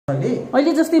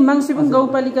अहिले जस्तै माङसेबुङ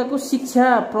गाउँपालिकाको शिक्षा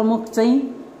प्रमुख चाहिँ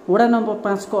वडा नम्बर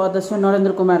 5 को अध्यक्ष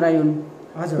नरेन्द्र कुमार राई हुन्।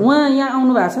 उहाँ यहाँ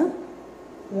आउनु भएको छ?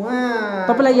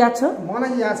 तपाईलाई याद छ?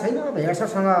 मलाई याद छैन। अब हेड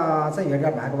सरसँग चाहिँ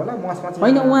भेटघाट भएको होला।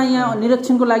 होइन, उहाँ यहाँ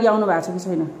निरीक्षणको लागि आउनु भएको छ कि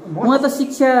छैन? उहाँ त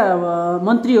शिक्षा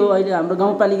मन्त्री हो अहिले हाम्रो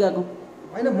गाउँपालिकाको।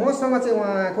 होइन, मसँग चाहिँ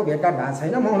उहाँको भेटघाट भएको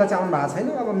छैन। म उहाँलाई चाहिँ आउनु भएको छैन।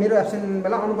 अब मेरो एब्सेन्ट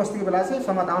बेला अनुपस्थितिको बेला चाहिँ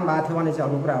सम्मत आउनु भएको थियो भने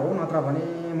चाहिँ अर्को कुरा हो। नत्र भने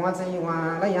म चाहिँ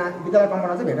उहाँलाई यहाँ विद्यालय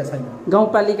कम्पाउन्डमा चाहिँ भेटेको छैन।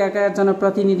 गाउँपालिकाका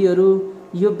जनप्रतिनिधिहरू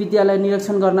यो विद्यालय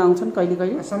निरीक्षण गर्न आउँछन् कहिले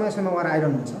कहिले? समय समयमा उहाँ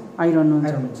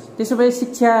आइरहनुहुन्छ। त्यसो भए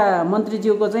शिक्षा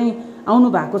मन्त्रीज्यूको चाहिँ आउनु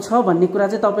भएको छ भन्ने कुरा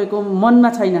चाहिँ तपाईँको मनमा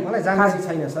छैन? मलाई जानकारी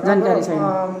छैन सर। जानकारी छैन,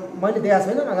 मैले दिएको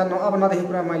छैन। अब नदेखेको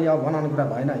कुरा मैले अब बनाउने कुरा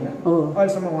भएन होइन।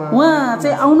 अहिलेसम्म उहाँ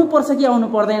चाहिँ आउनुपर्छ कि आउनु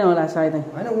पर्दैन होला सायदै?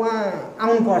 होइन, उहाँ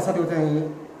आउनुपर्छ, त्यो चाहिँ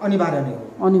अनिवार्य नै हो।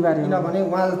 अनिवार्य, किनभने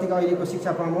उहाँ जतिको अहिलेको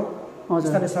शिक्षा प्रमुख,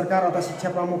 स्थानीय सरकार अथवा शिक्षा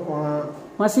प्रमुख,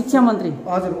 उहाँ शिक्षा मन्त्री।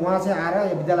 हजुर, उहाँ चाहिँ आएर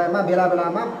यो विद्यालयमा बेला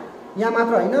बेलामा यहाँ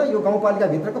मात्र होइन यो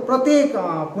गाउँपालिकाभित्रको प्रत्येक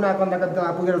कुना कन्दाका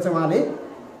विद्यालयमा पुगेर चाहिँ उहाँले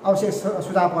आवश्यक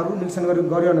सुझावहरू निरीक्षण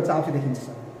गरिरहनु चाहिँ आवश्यक देखिन्छ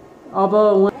सर। अब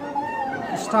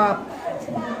स्टाफ,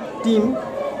 टिम,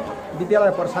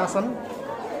 विद्यालय प्रशासन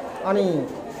अनि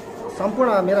सम्पूर्ण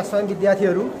मेरा स्वयं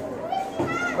विद्यार्थीहरू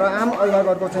र आम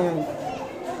अभिभावकहरूको चाहिँ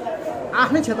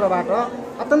आफ्नै क्षेत्रबाट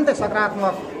अत्यन्तै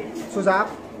सकारात्मक सुझाव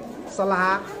सल्लाह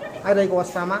आइरहेको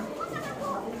अवस्थामा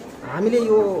हामीले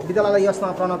यो विद्यालयलाई यस्तो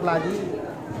पुर्याउनको लागि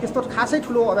त्यस्तो खासै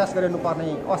ठुलो अभ्यास गरिनुपर्ने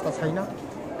अवस्था छैन।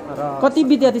 र कति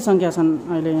विद्यार्थी सङ्ख्या छन्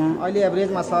अहिले यहाँ? अहिले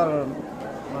एभरेजमा सर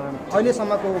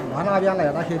अहिलेसम्मको भर्ना अभियानलाई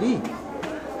हेर्दाखेरि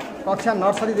कक्षा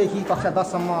नर्सरीदेखि कक्षा 10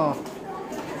 सम्म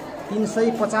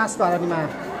 350 को हारानीमा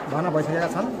भर्ना भइसकेका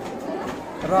छन्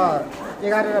र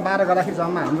 11 र 12 गर्दाखेरि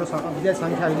जम्मा हाम्रो विद्यार्थी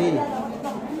सङ्ख्या अहिले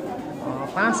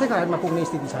 500 को हारानीमा पुग्ने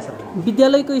स्थिति छ सर।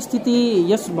 विद्यालयको स्थिति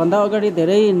यसभन्दा अगाडि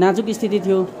धेरै नाजुक स्थिति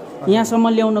थियो। यहाँसम्म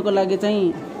ल्याउनको लागि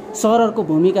चाहिँ सहरहरूको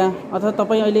भूमिका अथवा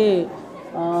तपाईँ अहिले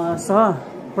सह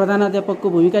प्रधानाध्यापकको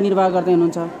भूमिका निर्वाह गर्दै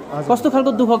हुनुहुन्छ, कस्तो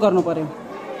खालको दुःख गर्नु पर्यो?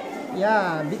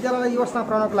 यहाँ विद्यालयलाई व्यवस्था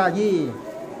पुर्याउनको लागि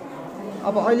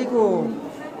अब अहिलेको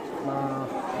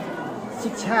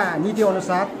शिक्षा नीति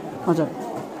अनुसार हजुर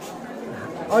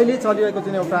अहिले चलिरहेको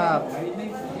जुन एउटा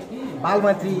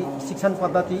बालमैत्री शिक्षण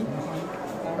पद्धति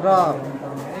र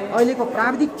अहिलेको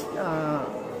प्राविधिक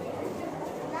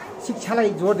शिक्षालाई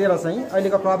जोड दिएर चाहिँ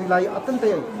अहिलेको प्रविधिलाई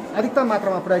अत्यन्तै अधिकतम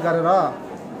मात्रामा प्रयोग गरेर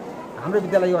हाम्रो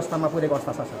विद्यालय अवस्थामा पुगेको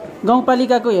अवस्था छ सर।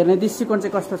 गाउँपालिकाको हेर्ने दृष्टिकोण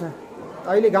चाहिँ कस्तो छ?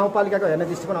 अहिले गाउँपालिकाको हेर्ने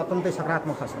दृष्टिकोण अत्यन्तै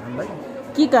सकारात्मक छ हामीलाई।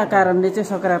 के का कारणले चाहिँ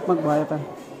सकारात्मक भयो त?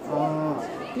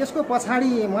 त्यसको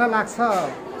पछाडि मलाई लाग्छ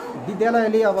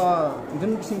विद्यालयले अब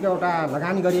जुन किसिमको एउटा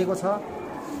लगानी गरिएको छ,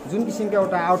 जुन किसिमको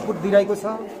एउटा आउटपुट दिइरहेको छ,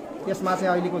 त्यसमा चाहिँ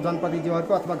अहिलेको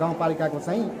जनप्रतिनिधिहरूको अथवा गाउँपालिकाको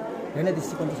चाहिँ हेर्ने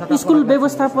दृष्टिकोण छ। स्कुल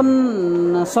व्यवस्थापन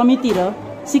समिति र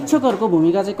शिक्षकहरूको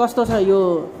भूमिका चाहिँ कस्तो छ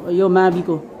यो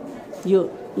माविको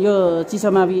यो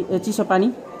चिसो पानी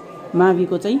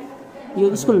माविको चाहिँ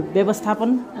यो स्कुल व्यवस्थापन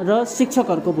र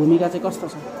शिक्षकहरूको भूमिका चाहिँ कस्तो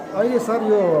छ अहिले सर?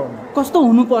 यो कस्तो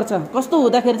हुनुपर्छ, कस्तो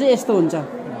हुँदाखेरि चाहिँ यस्तो हुन्छ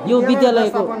यो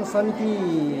विद्यालयको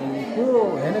समितिको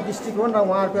हेर्ने दृष्टिकोण र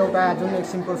उहाँहरूको एउटा जुन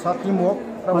किसिमको छ टिमवर्क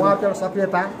र उहाँहरूको एउटा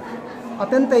सक्रियता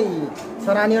अत्यन्तै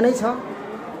सराहनीय नै छ।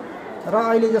 र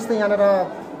अहिले जस्तै यहाँनिर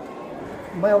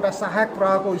म एउटा सहायक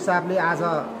प्रहको हिसाबले आज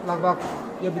लगभग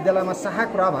यो विद्यालयमा सहायक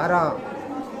प्रह भएर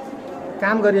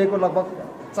काम गरिएको लगभग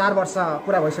 4 वर्ष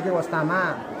पुरा भइसकेको अवस्थामा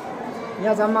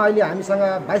यहाँ जम्मा अहिले हामीसँग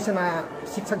 22 जना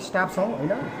शिक्षक स्टाफ छौँ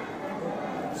होइन।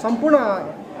 सम्पूर्ण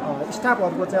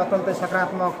स्टाफहरूको चाहिँ अत्यन्तै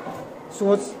सकारात्मक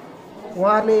सोच,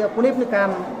 उहाँहरूले कुनै पनि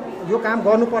काम यो काम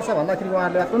गर्नुपर्छ भन्दाखेरि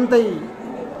उहाँहरूले अत्यन्तै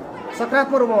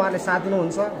सकारात्मक रूपमा उहाँहरूले साथ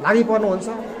दिनुहुन्छ, लागि पर्नुहुन्छ।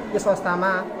 यस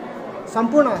अवस्थामा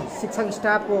सम्पूर्ण शिक्षक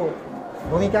स्टाफको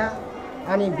भूमिका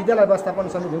अनि विद्यालय व्यवस्थापन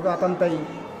समितिको अत्यन्तै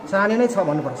सराहनीय नै छ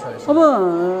भन्नुपर्छ। अब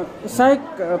सहायक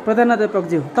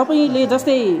प्रधानाध्यापकज्यू, तपाईँले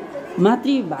जस्तै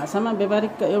मातृभाषामा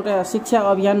व्यावहारिक एउटा शिक्षा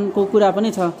अभियानको कुरा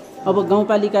पनि छ। अब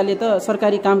गाउँपालिकाले त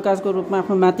सरकारी कामकाजको रूपमा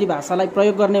आफ्नो मातृभाषालाई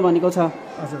प्रयोग गर्ने भनेको छ,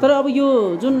 तर अब यो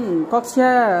जुन कक्षा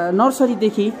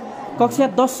नर्सरीदेखि कक्षा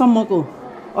 10 सम्मको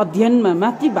अध्ययनमा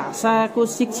मातृभाषाको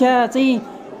शिक्षा चाहिँ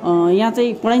यहाँ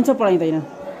चाहिँ पढाइँदैन?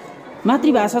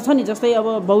 मातृभाषा छ नि, जस्तै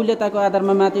अब बहुल्यताको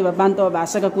आधारमा बान्तवा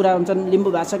भाषाका कुरा हुन्छन्,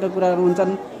 लिम्बू भाषाका कुराहरू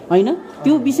हुन्छन् होइन,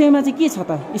 त्यो विषयमा चाहिँ के छ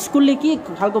त? स्कुलले के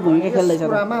खालको भूमिका खेल्दैछ?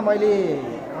 कुरामा मैले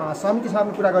समितिसँग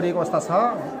कुरा गरिएको अवस्था छ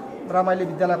र मैले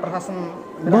विद्यालय प्रशासन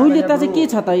बहुल्यता चाहिँ के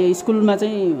छ त यो स्कुलमा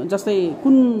चाहिँ? जस्तै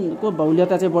कुनको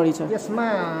बहुल्यता चाहिँ बढी छ यसमा?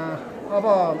 अब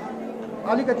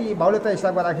अलिकति बहुल्यता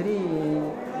हिसाब गर्दाखेरि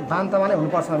बान्तवा नै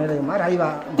हुनुपर्छ मेरो योमा, राई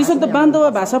त्यसो त बान्तवा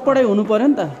भाषा पढाइ हुनु पर्यो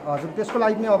नि त। हजुर, त्यसको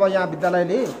लागि पनि अब यहाँ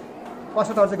विद्यालयले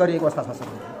कसरतहरू चाहिँ गरिएको अवस्था छ सर।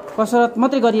 कसरत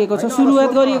मात्रै गरिएको छ, सुरुवात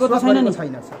गरिएको त छैन नि।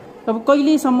 छैन अब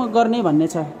कहिलेसम्म गर्ने भन्ने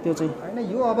छ त्यो चाहिँ? होइन,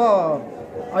 यो अब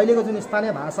अहिलेको जुन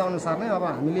स्थानीय भाषा अनुसार नै अब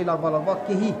हामीले लगभग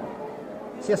केही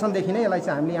सेसनदेखि नै यसलाई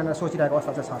चाहिँ हामीले यहाँनिर सोचिरहेको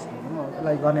अवस्था चाहिँ छ,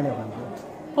 यसलाई गर्ने नै हो।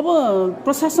 अब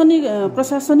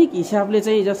प्रशासनिक हिसाबले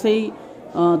चाहिँ जस्तै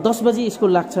 10 बजी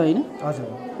स्कुल लाग्छ होइन? हजुर।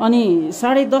 अनि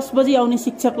 10:30 बजी आउने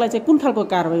शिक्षकलाई चाहिँ कुन खालको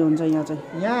कारवाही हुन्छ यहाँ चाहिँ?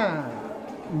 यहाँ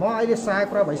म अहिले सहायक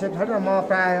पुरा भइसकेको छ र म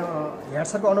प्राय हेड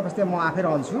सरको अनुपस्थिति म आफै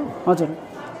रहन्छु। हजुर।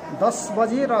 10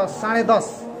 बजी र 10:30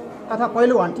 अथवा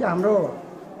पहिलो घन्टी हाम्रो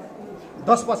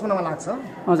 10:55 लाग्छ।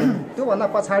 हजुर। त्योभन्दा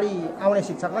पछाडि आउने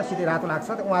शिक्षकलाई सिधै रातो लाग्छ,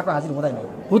 उहाँको हाजिर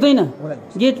हुँदैन,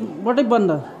 गेटबाटै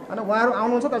बन्द। अनि उहाँहरू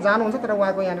आउनुहुन्छ तर जानुहुन्छ, तर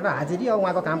उहाँको यहाँनिर हाजिरी अब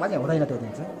उहाँको कामकाज यहाँ हुँदैन त्यो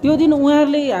दिन चाहिँ। त्यो दिन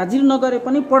उहाँहरूले हाजिर नगरे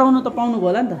पनि पढाउन त पाउनु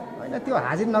होला नि त? होइन, त्यो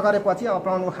हाजिर नगरेपछि अब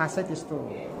पढाउनुको खास चाहिँ त्यस्तो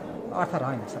अर्थ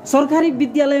रहेन। सरकारी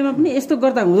विद्यालयमा पनि यस्तो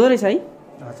गर्दा हुँदो रहेछ है?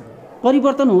 हजुर।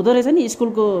 परिवर्तन हुँदो रहेछ नि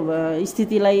स्कुलको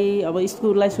स्थितिलाई, अब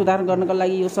स्कुललाई सुधार गर्नको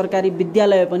लागि यो सरकारी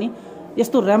विद्यालय पनि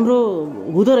यस्तो राम्रो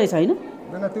हुँदो रहेछ होइन?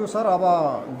 होइन, त्यो सर अब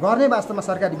गर्ने वास्तवमा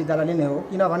सरकारी विद्यालयले नै हो,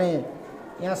 किनभने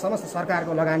यहाँ समस्त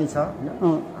सरकारको लगानी छ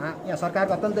होइन। यहाँ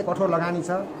सरकारको अत्यन्तै कठोर लगानी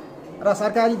छ र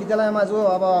सरकारी विद्यालयमा जो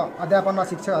अब अध्यापन र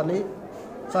शिक्षकहरूले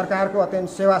सरकारको अत्यन्त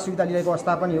सेवा सुविधा लिएको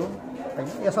अवस्था पनि हो होइन।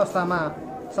 यस अवस्थामा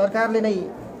सरकारले नै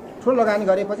ठुलो लगानी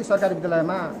गरेपछि सरकारी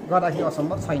विद्यालयमा गर्दाखेरि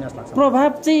असम्भव छैन जस्तो लाग्छ। प्रभाव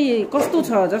चाहिँ कस्तो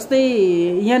छ? जस्तै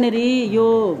यहाँनिर यो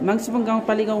माङ्सेबुङ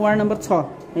गाउँपालिका वार्ड नम्बर 6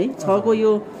 है, 6 को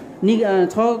यो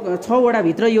 6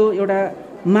 वडाभित्र यो एउटा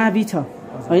मावि छ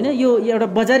होइन? यो एउटा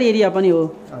बजार एरिया पनि हो,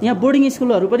 यहाँ बोर्डिङ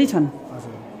स्कुलहरू पनि छन्।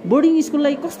 बोर्डिङ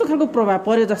स्कुललाई कस्तो खालको प्रभाव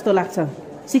पर्यो जस्तो लाग्छ?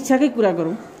 शिक्षाकै कुरा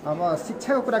गरौँ। अब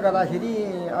शिक्षाको कुरा गर्दाखेरि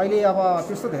अहिले अब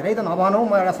त्यस्तो धेरै त नभनौँ,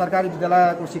 म एउटा सरकारी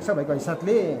विद्यालयको शिक्षक भएको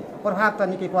हिसाबले प्रभाव त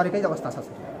निकै परेकै अवस्था छ।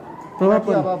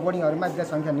 किनकि अब बोर्डिङहरूमा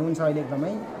विद्यार्थी सङ्ख्या न्यून छ अहिले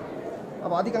एकदमै।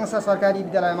 अब अधिकांश सरकारी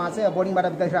विद्यालयमा चाहिँ बोर्डिङबाट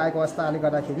विद्यार्थी आएको अवस्थाले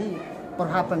गर्दाखेरि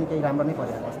प्रभाव त निकै राम्रो नै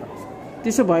परिरहेको अवस्था छ।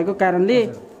 त्यसो भएको कारणले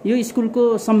यो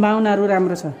स्कुलको सम्भावनाहरू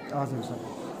राम्रो छ। हजुर सर।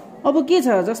 अब के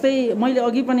छ, जस्तै मैले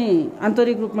अघि पनि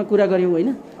आन्तरिक रूपमा कुरा गऱ्यौँ होइन?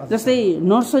 जस्तै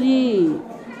नर्सरी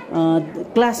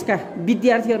क्लासका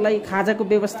विद्यार्थीहरूलाई खाजाको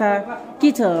व्यवस्था के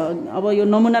छ? अब यो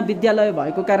नमुना विद्यालय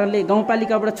भएको कारणले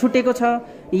गाउँपालिकाबाट छुटेको छ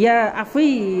या आफै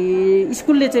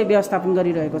स्कुलले चाहिँ व्यवस्थापन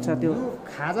गरिरहेको छ? त्यो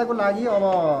खाजाको लागि अब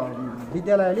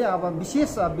विद्यालयले अब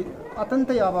विशेष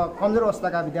अत्यन्तै अब कमजोर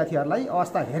अवस्थाका विद्यार्थीहरूलाई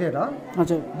अवस्था हेरेर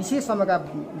हजुर विशेष समयका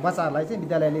बच्चाहरूलाई चाहिँ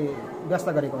विद्यालयले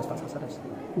व्यवस्था गरेको अवस्था छ सर।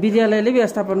 विद्यालयले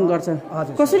व्यवस्थापन गर्छ?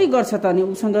 हजुर। कसरी गर्छ त? अनि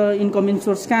उसँग इन्कमिङ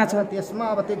सोर्स कहाँ छ? त्यसमा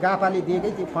अब त्यो गापाले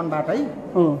दिएकै त्यो फन्डबाटै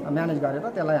म्यानेज गरेर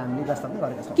त्यसलाई हामीले व्यवस्थापन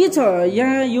गरेका छौँ। के छ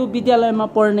यहाँ यो विद्यालयमा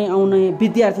पढ्ने आउने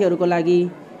विद्यार्थीहरूको लागि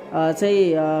चाहिँ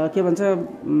के भन्छ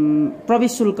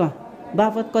प्रवेश शुल्क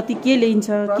बापत कति के लिन्छ?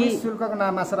 प्रवेश शुल्कको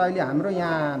नाममा सर अहिले हाम्रो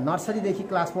यहाँ नर्सरीदेखि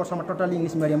क्लास 4 सम्म टोटली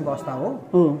इङ्ग्लिस मिडियमको अवस्था हो।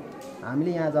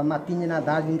 हामीले यहाँ जम्मा 3 जना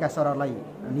दार्जिलिङका सरहरूलाई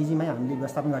निजीमै हामीले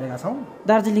व्यवस्थापन गरेका छौँ।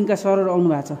 दार्जिलिङका सरहरू आउनु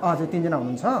भएको छ? हजुर, 3 जना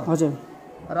हुनुहुन्छ। हजुर।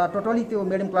 र टोटली त्यो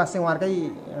मिडियम क्लास चाहिँ उहाँहरूकै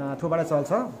थ्रुबाट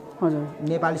चल्छ। हजुर।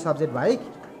 नेपाली सब्जेक्ट बाहेक।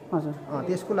 हजुर।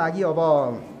 त्यसको लागि अब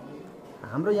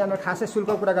हाम्रो यहाँनिर खासै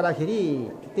शुल्कको कुरा गर्दाखेरि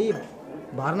त्यही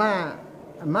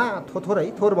भर्नामा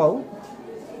थोर भाउ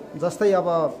जस्तै अब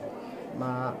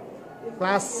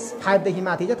क्लास 5 देखि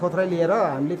माथि चाहिँ थोरै लिएर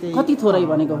हामीले त्यही कति थोरै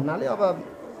भनेको भन्नाले अब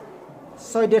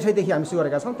 100-150 देखि हामी सुरु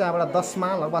गरेका छौँ। त्यहाँबाट 10 मा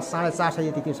लगभग 450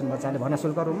 यति तिर्छन् बच्चाले भर्ना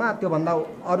शुल्कहरूमा। त्योभन्दा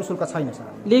अरू शुल्क छैन सर।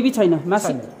 लेबी छैन?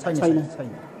 मासिक छैन?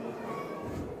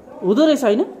 हुँदो रहेछ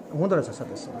होइन? हुँदो रहेछ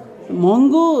सर।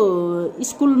 महँगो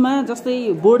स्कुलमा जस्तै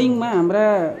बोर्डिङमा हाम्रा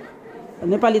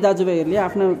नेपाली दाजुभाइहरूले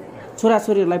आफ्ना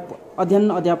छोराछोरीहरूलाई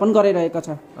अध्यापन गरिरहेको छ।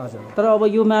 हजुर। तर अब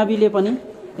यो माविले पनि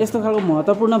यस्तो खालको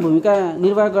महत्त्वपूर्ण भूमिका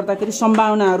निर्वाह गर्दाखेरि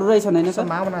सम्भावनाहरू रहेछन् होइन?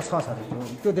 सम्भावना छ सर,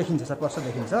 त्यो देखिन्छ सर, प्रष्ट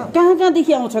देखिन्छ।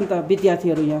 कहाँदेखि आउँछन् त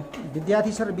विद्यार्थीहरू यहाँ?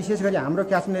 विद्यार्थी सर विशेष गरी हाम्रो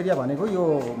क्याचमेन्ट एरिया भनेको यो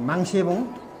माङ्सेबुङ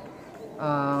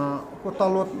को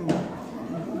तल्लो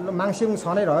माङ्सेबुङ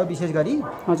 6 नै रह्यो विशेष गरी।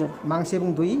 हजुर। माङ्सेबुङ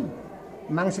 2,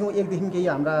 माङ्सेबुङ 1 देखि केही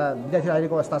हाम्रा विद्यार्थी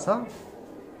आइरहेको अवस्था छ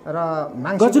र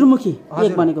गजुरमुखी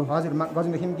 1 भनेको हजुर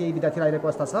गजुरमुखी केही विद्यार्थी आइरहेको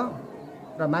अवस्था छ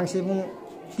र माङ्सेबुङ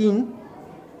 3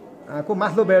 को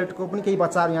माथिल्लो बेल्टको पनि केही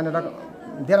बच्चाहरू यहाँनिर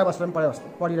डेरा बसेर पनि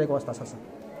पढिरहेको अवस्था छ।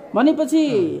 भनेपछि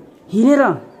हिँडेर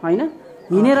होइन,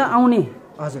 हिँडेर आउने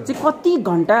हजुर चाहिँ कति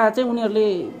घन्टा चाहिँ उनीहरूले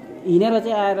हिँडेर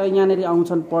चाहिँ आएर यहाँनिर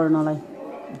आउँछन् पढ्नलाई?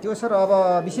 त्यो सर अब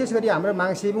विशेष गरी हाम्रो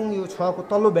माङ्सेबुङ यो 6 को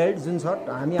तल्लो बेल्ट जुन छ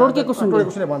हामी टोड्केको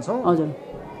सुने भन्छौँ। हजुर।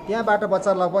 त्यहाँबाट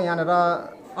बच्चा लगभग यहाँनिर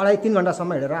 2.5-3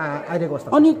 घन्टासम्म हिँडेर आइरहेको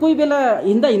अवस्था। अनि कोही बेला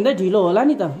हिँड्दा ढिलो होला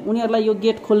नि त? उनीहरूलाई यो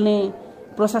गेट खोल्ने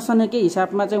प्रशासनकै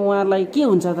हिसाबमा चाहिँ उहाँहरूलाई के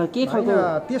हुन्छ त? के खालको?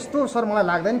 त्यस्तो सर मलाई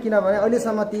लाग्दैन, किनभने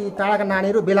अहिलेसम्म ती टाढाका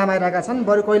नानीहरू बेलामा आइरहेका छन्।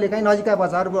 बरु कहिले काहीँ नजिकका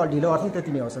बच्चाहरू ढिलो गर्छन्,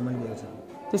 त्यति नै हो सर मैले देखेको छु।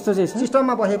 त्यस्तो चाहिँ छ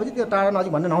सिस्टममा बसेपछि त्यो टाढा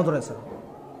नजिक भन्ने नहुँदो रहेछ।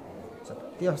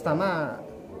 त्यो अवस्थामा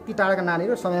ती टाढाका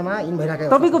नानीहरू समयमा इन भइरहेको।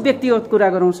 तपाईँको व्यक्तिगत कुरा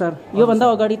गरौँ सर, योभन्दा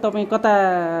अगाडि तपाईँ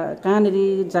कहाँनिर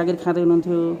जागिर खाँदै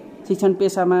हुनुहुन्थ्यो, शिक्षण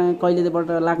पेसामा कहिलेबाट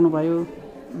लाग्नुभयो?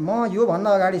 म योभन्दा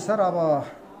अगाडि सर अब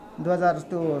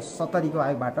 2070 को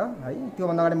आयोगबाट है,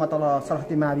 त्योभन्दा अगाडि म तल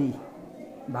सरस्वती मावि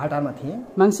भाटामा थिएँ,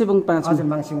 माङसेबुङ 5। हजुर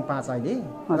माङसेबुङ 5 अहिले।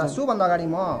 र सोभन्दा अगाडि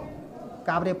म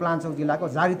काभ्रे प्लान्चोक जिल्लाको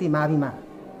जागृति माविमा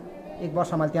 1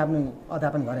 वर्ष मैले त्यहाँ पनि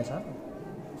अध्यापन गरेँ सर।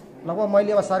 लगभग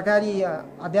मैले अब सरकारी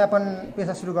अध्यापन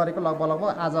पेसा सुरु गरेको लगभग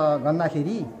आज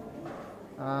गन्दाखेरि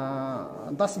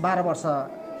 10-12 वर्ष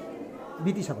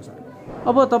बितिसक्यो सर।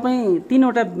 अब तपाईँ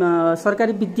 3वटा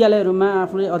सरकारी विद्यालयहरूमा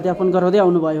आफूले अध्यापन गराउँदै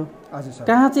आउनुभयो। हजुर सर।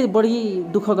 कहाँ चाहिँ बढी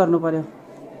दुःख गर्नु पर्यो?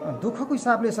 दुःखको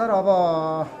हिसाबले सर अब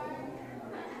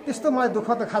त्यस्तो मलाई दुःख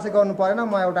त खासै गर्नु परेन।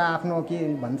 म एउटा आफ्नो के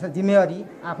भन्छ जिम्मेवारी,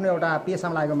 आफ्नो एउटा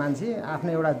पेसामा लागेको मान्छे, आफ्नो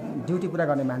एउटा ड्युटी पुरा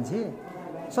गर्ने मान्छे,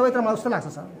 सबैतिर मलाई उस्तो लाग्छ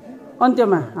सर।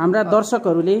 अन्त्यमा हाम्रा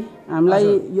दर्शकहरूले हामीलाई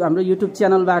हाम्रो युट्युब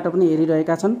च्यानलबाट पनि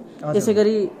हेरिरहेका छन्। यसै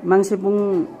गरी माङसेबुङ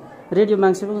रेडियो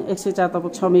माङसेबुङ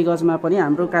 104.6 मेगाहर्जमा पनि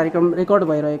हाम्रो कार्यक्रम रेकर्ड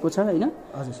भइरहेको छ होइन?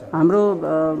 हजुर सर। हाम्रो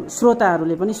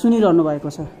श्रोताहरूले पनि सुनिरहनु भएको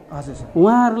छ। हजुर सर।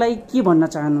 उहाँहरूलाई के भन्न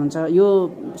चाहनुहुन्छ यो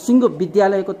सिङ्गो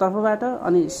विद्यालयको तर्फबाट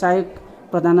अनि सहायक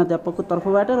प्रधानाध्यापकको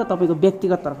तर्फबाट र तपाईँको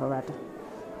व्यक्तिगत तर्फबाट?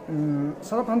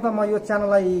 सर्वप्रथम त म यो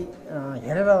च्यानललाई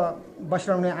हेरेर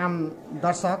बसिरहने आम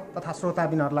दर्शक तथा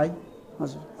श्रोताबिनहरूलाई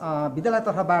हजुर विद्यालय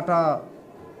तर्फबाट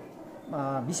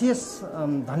विशेष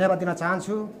धन्यवाद दिन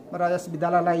चाहन्छु। र यस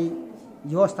विद्यालयलाई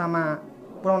यो अवस्थामा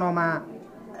पुर्याउनमा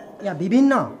यहाँ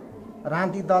विभिन्न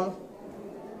राजनीतिक दल,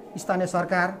 स्थानीय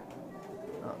सरकार,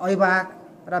 अभिभावक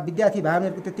र विद्यार्थी भाइ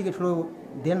बहिनीहरूको त्यत्तिकै ठुलो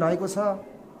देन रहेको छ।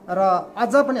 र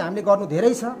अझ पनि हामीले गर्नु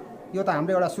धेरै छ। यो त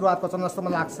हाम्रो एउटा सुरुवातको चरण जस्तो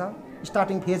मलाई लाग्छ,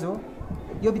 स्टार्टिङ फेज हो।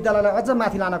 यो विद्यालयलाई अझ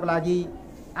माथि लानको लागि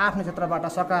आफ्नो क्षेत्रबाट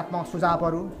सकारात्मक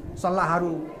सुझावहरू,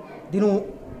 सल्लाहहरू दिनु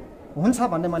हुन्छ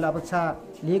भन्ने मैले अपेक्षा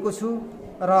लिएको छु।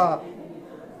 र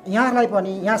यहाँहरूलाई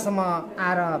पनि यहाँसम्म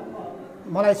आएर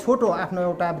मलाई छोटो आफ्नो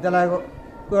एउटा विद्यालयको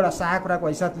एउटा सहायकको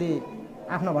हैसियतले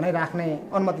आफ्नो भनाइ राख्ने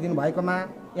अनुमति दिनुभएकोमा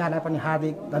यहाँलाई पनि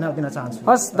हार्दिक धन्यवाद दिन चाहन्छु।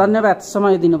 हस्, धन्यवाद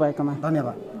समय दिनुभएकोमा।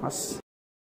 धन्यवाद। हस्।